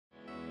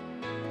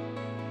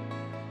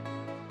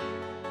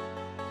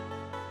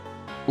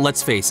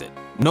Let's face it,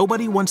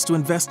 nobody wants to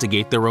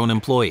investigate their own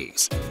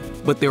employees.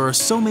 But there are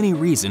so many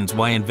reasons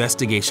why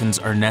investigations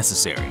are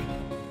necessary.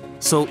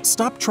 So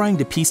stop trying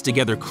to piece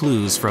together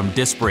clues from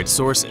disparate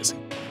sources.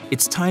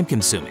 It's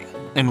time-consuming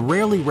and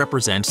rarely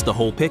represents the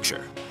whole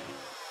picture.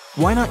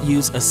 Why not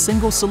use a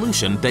single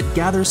solution that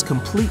gathers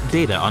complete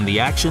data on the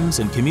actions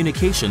and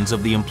communications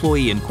of the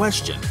employee in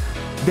question,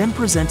 then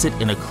presents it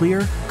in a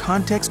clear,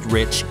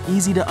 context-rich,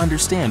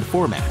 easy-to-understand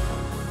format?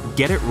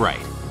 Get it right,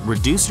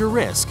 reduce your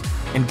risk,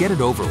 and get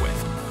it over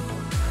with.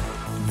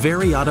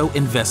 Veriato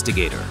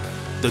Investigator,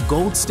 the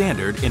gold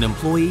standard in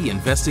employee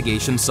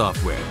investigation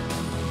software.